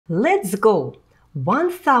Let's go!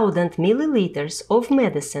 1000 milliliters of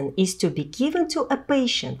medicine is to be given to a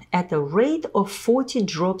patient at a rate of 40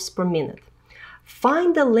 drops per minute.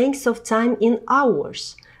 Find the length of time in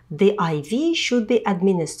hours the IV should be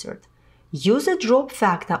administered. Use a drop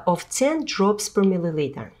factor of 10 drops per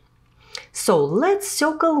milliliter. So let's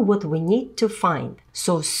circle what we need to find.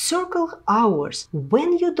 So circle hours.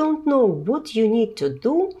 When you don't know what you need to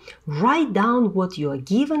do, write down what you are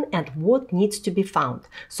given and what needs to be found.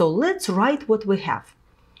 So let's write what we have.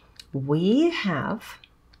 We have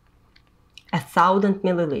 1000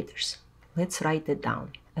 milliliters. Let's write it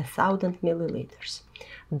down. 1000 milliliters.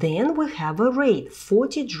 Then we have a rate,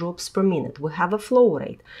 40 drops per minute. We have a flow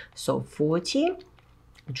rate. So 40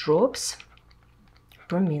 drops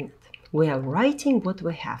per minute. We are writing what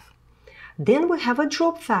we have. Then we have a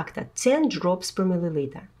drop factor, 10 drops per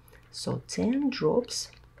milliliter. So 10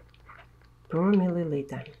 drops per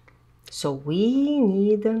milliliter. So we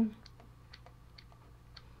need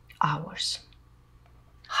hours.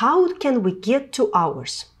 How can we get to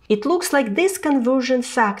hours? It looks like this conversion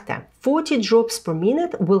factor, 40 drops per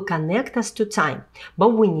minute, will connect us to time, but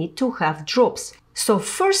we need to have drops. So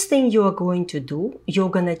first thing you are going to do, you're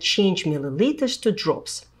going to change milliliters to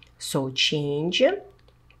drops. So change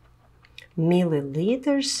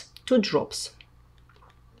milliliters to drops.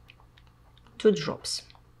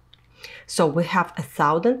 So we have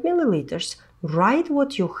 1000 milliliters. Write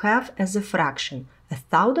what you have as a fraction,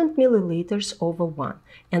 1000 milliliters over 1,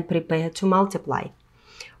 and prepare to multiply.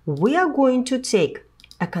 We are going to take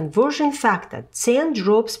a conversion factor, 10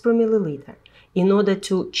 drops per milliliter, in order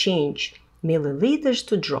to change milliliters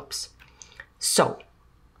to drops. So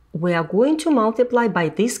we are going to multiply by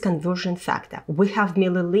this conversion factor. We have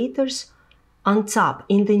milliliters on top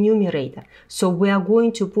in the numerator. So we are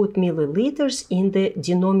going to put milliliters in the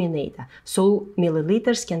denominator. So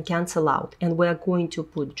milliliters can cancel out. And we are going to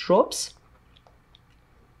put drops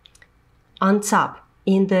on top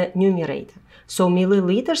in the numerator. So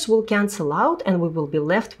milliliters will cancel out and we will be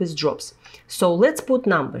left with drops. So let's put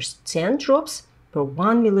numbers, 10 drops per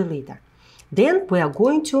 1 milliliter. Then we are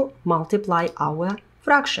going to multiply our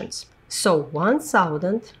fractions. So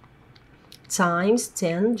 1000 times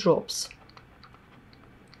 10 drops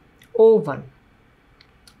over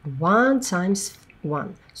 1 times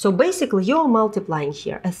 1. So basically you're multiplying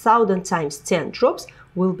here. 1000 times 10 drops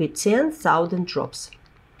will be 10,000 drops.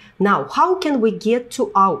 Now, how can we get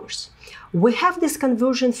to hours? We have this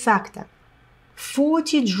conversion factor,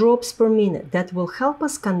 40 drops per minute, that will help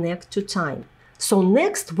us connect to time. So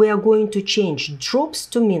next we are going to change drops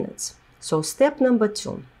to minutes. So step number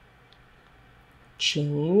 2,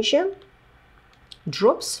 change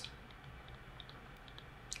drops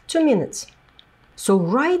to minutes. So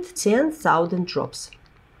write 10,000 drops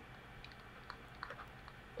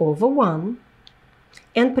over 1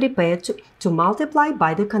 and prepare to multiply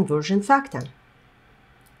by the conversion factor.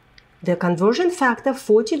 The conversion factor,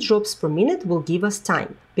 40 drops per minute, will give us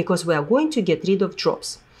time because we are going to get rid of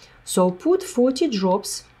drops. So put 40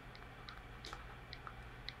 drops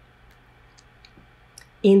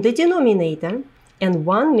in the denominator and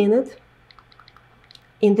 1 minute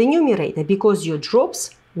in the numerator, because your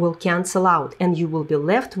drops will cancel out and you will be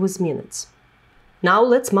left with minutes. Now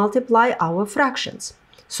let's multiply our fractions.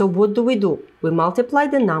 So what do? We multiply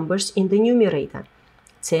the numbers in the numerator.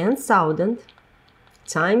 10,000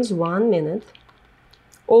 times 1 minute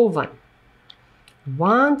over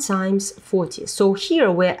 1 times 40. So here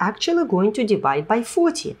we're actually going to divide by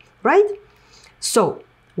 40, right? So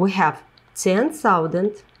we have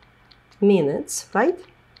 10,000 minutes, right?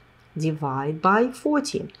 Divide by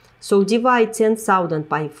 40. So divide 10,000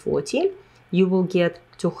 by 40, you will get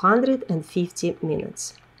 250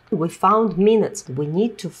 minutes. We found minutes. We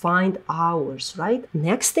need to find hours, right?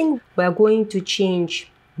 Next thing, we are going to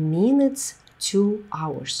change minutes to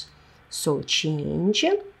hours. So change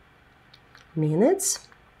minutes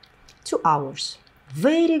to hours.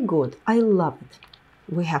 Very good. I love it.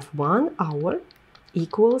 We have 1 hour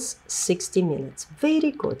equals 60 minutes.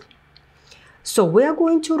 Very good. So we are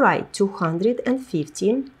going to write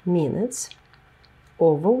 250 minutes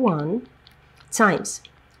over 1 times.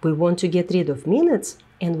 We want to get rid of minutes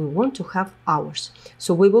and we want to have hours.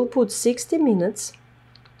 So we will put 60 minutes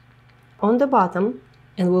on the bottom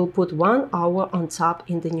and we'll put 1 hour on top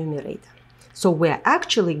in the numerator. So we're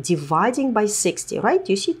actually dividing by 60, right?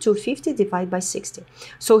 You see 250 divided by 60.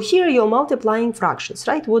 So here you're multiplying fractions,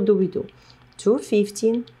 right? What do?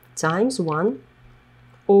 250 times 1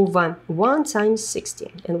 over 1 times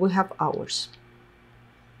 60, and we have hours.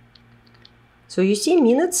 So you see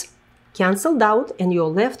minutes canceled out and you're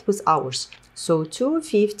left with hours. So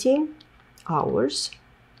 250 hours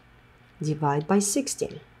divided by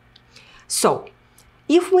 60. So,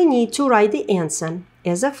 if we need to write the answer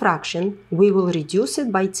as a fraction, we will reduce it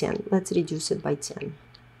by 10. Let's reduce it by 10.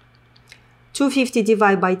 250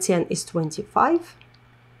 divided by 10 is 25.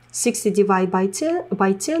 60 divided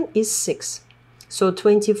by 10 is 6. So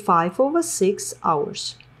 25 over 6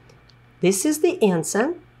 hours. This is the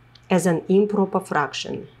answer as an improper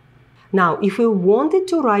fraction. Now, if we wanted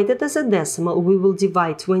to write it as a decimal, we will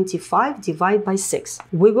divide 25 divided by 6.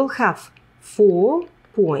 We will have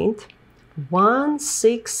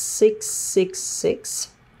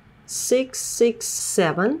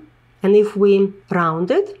 4.166666667. And if we round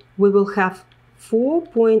it, we will have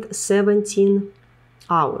 4.17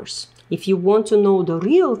 hours. If you want to know the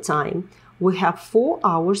real time, we have 4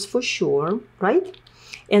 hours for sure, right?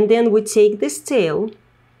 And then we take this tail,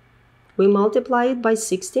 we multiply it by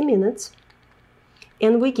 60 minutes,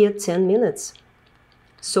 and we get 10 minutes.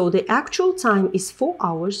 So the actual time is 4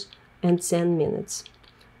 hours and 10 minutes.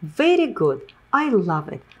 Very good. I love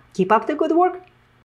it. Keep up the good work.